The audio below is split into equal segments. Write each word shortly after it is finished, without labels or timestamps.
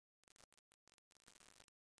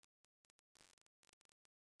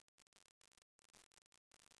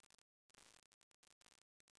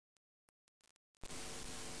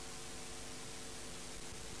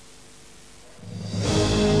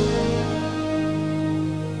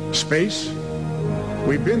Space?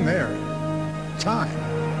 We've been there. Time?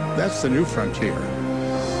 That's the new frontier.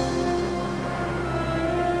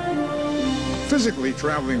 Physically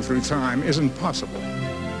traveling through time isn't possible.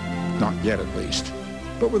 Not yet, at least.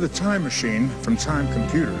 But with a time machine from time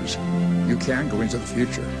computers, you can go into the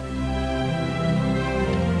future.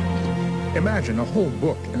 Imagine a whole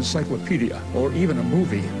book, encyclopedia, or even a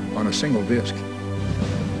movie on a single disc.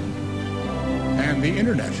 And the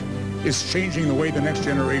internet is changing the way the next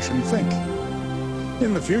generation think.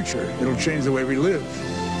 In the future, it'll change the way we live,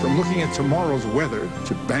 from looking at tomorrow's weather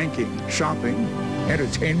to banking, shopping,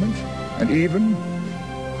 entertainment, and even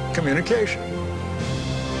communication.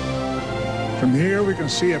 From here, we can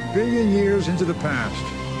see 1 billion years into the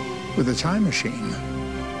past. With a time machine,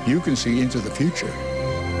 you can see into the future.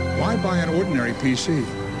 Why buy an ordinary PC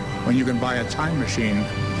when you can buy a time machine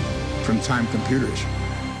from Time Computers?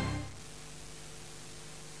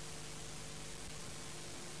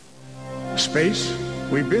 Space?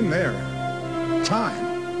 We've been there.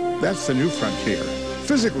 Time? That's the new frontier.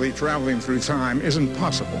 Physically traveling through time isn't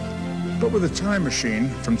possible. But with a time machine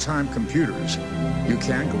from Time Computers, you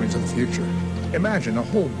can go into the future. Imagine a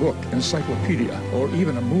whole book, encyclopedia, or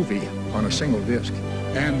even a movie on a single disc.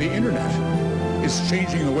 And the internet is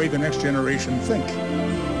changing the way the next generation think.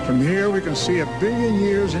 From here, we can see 1 billion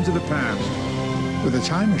years into the past. With a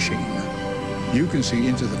time machine, you can see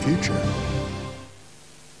into the future.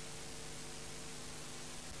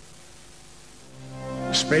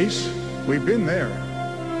 Space? We've been there.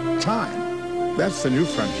 Time? That's the new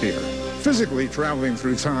frontier. Physically traveling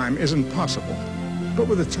through time isn't possible. But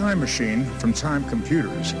with a time machine from Time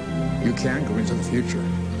Computers, you can go into the future.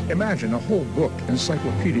 Imagine a whole book,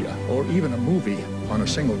 encyclopedia, or even a movie on a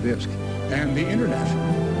single disc. And the internet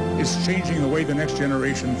is changing the way the next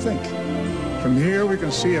generation think. From here, we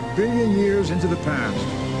can see 1 billion years into the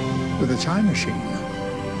past. With a time machine,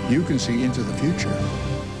 you can see into the future.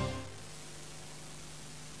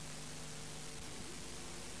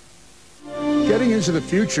 Getting into the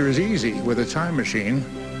future is easy with a time machine,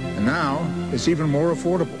 and now it's even more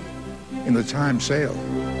affordable in the time sale.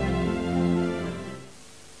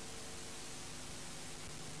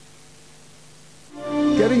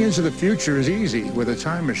 Getting into the future is easy with a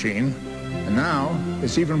time machine, and now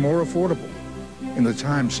it's even more affordable in the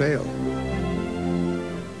time sale.